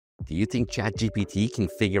Do you think ChatGPT can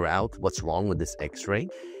figure out what's wrong with this X-ray?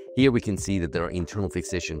 Here we can see that there are internal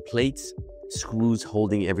fixation plates, screws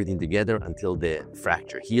holding everything together until the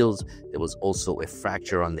fracture heals. There was also a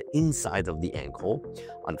fracture on the inside of the ankle.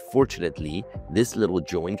 Unfortunately, this little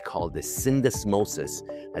joint called the syndesmosis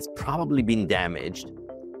has probably been damaged,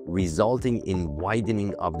 resulting in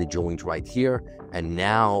widening of the joint right here, and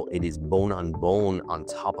now it is bone on bone on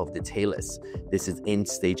top of the talus. This is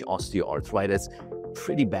end-stage osteoarthritis.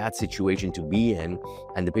 Pretty bad situation to be in,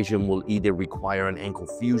 and the patient will either require an ankle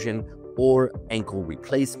fusion or ankle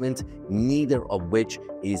replacement, neither of which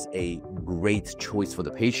is a great choice for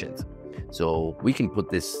the patient. So we can put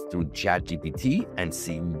this through ChatGPT and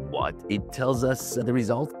see what it tells us the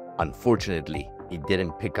result. Unfortunately, it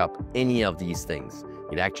didn't pick up any of these things.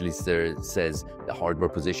 It actually says the hardware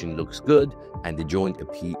position looks good and the joint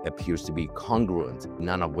appears to be congruent,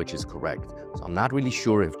 none of which is correct. So I'm not really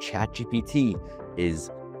sure if ChatGPT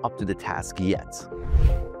is up to the task yet.